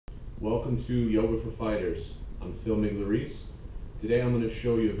Welcome to Yoga for Fighters. I'm Phil Migliarese. Today I'm going to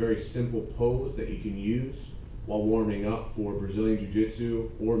show you a very simple pose that you can use while warming up for Brazilian Jiu-jitsu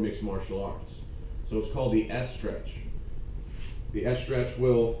or mixed martial arts. So it's called the S stretch. The S stretch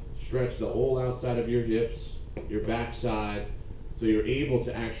will stretch the whole outside of your hips, your backside, so you're able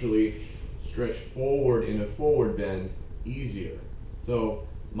to actually stretch forward in a forward bend easier. So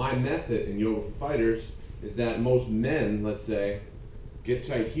my method in Yoga for Fighters is that most men, let's say, get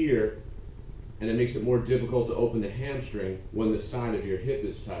tight here, and it makes it more difficult to open the hamstring when the side of your hip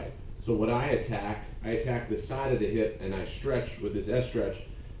is tight. So what I attack the side of the hip and I stretch with this S stretch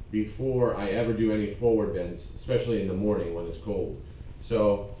before I ever do any forward bends, especially in the morning when it's cold.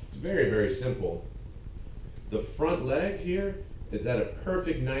 So it's very, very simple. The front leg here is at a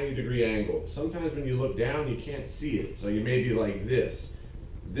perfect 90-degree angle. Sometimes when you look down, you can't see it. So you may be like this.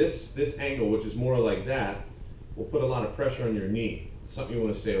 This angle, which is more like that, will put a lot of pressure on your knee. It's something you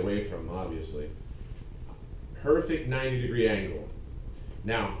want to stay away from, obviously. Perfect 90-degree angle.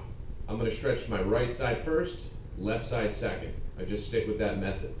 Now, I'm going to stretch my right side first, left side second. I just stick with that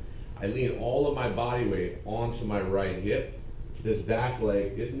method. I lean all of my body weight onto my right hip. This back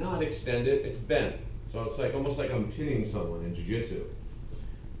leg is not extended, it's bent. So it's like almost like I'm pinning someone in jiu-jitsu.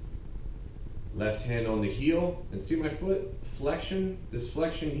 Left hand on the heel, and see my foot flexion? This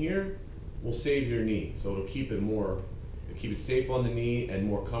flexion here will save your knee. So it'll keep it safe on the knee and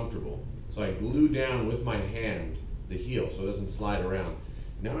more comfortable. So I glue down with my hand the heel so it doesn't slide around.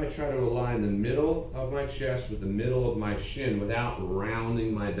 Now I try to align the middle of my chest with the middle of my shin without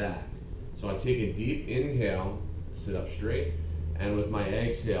rounding my back. So I take a deep inhale, sit up straight, and with my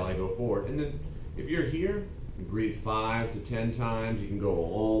exhale I go forward. And then if you're here, you breathe 5 to 10 times. You can go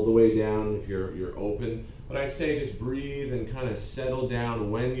all the way down if you're open. But I say just breathe and kind of settle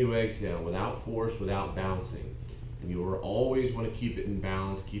down when you exhale, without force, without bouncing. And you will always want to keep it in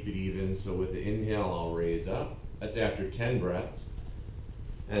balance, keep it even. So with the inhale, I'll raise up. That's after 10 breaths.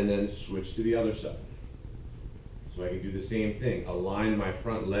 And then switch to the other side. So I can do the same thing. Align my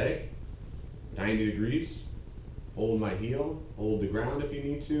front leg, 90 degrees. Hold my heel, hold the ground if you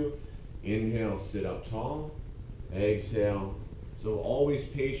need to. Inhale, sit up tall. Exhale. So always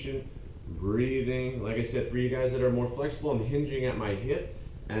patient, breathing. Like I said, for you guys that are more flexible, I'm hinging at my hip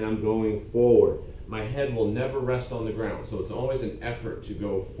and I'm going forward. My head will never rest on the ground, so it's always an effort to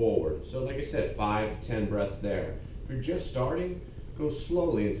go forward. So like I said, 5 to 10 breaths there. If you're just starting, go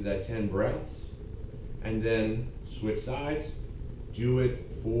slowly into that 10 breaths and then switch sides. Do it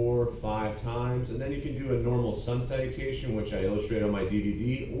 4 or 5 times, and then you can do a normal sun salutation, which I illustrate on my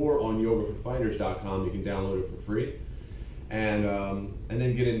DVD, or on yogaforfighters.com. You can download it for free, and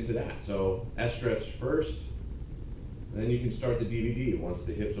then get into that. So S stretch first, and then you can start the DVD once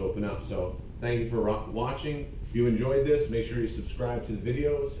the hips open up. So thank you for watching. If you enjoyed this, make sure you subscribe to the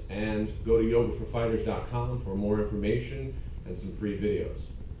videos and go to yogaforfighters.com for more information and some free videos.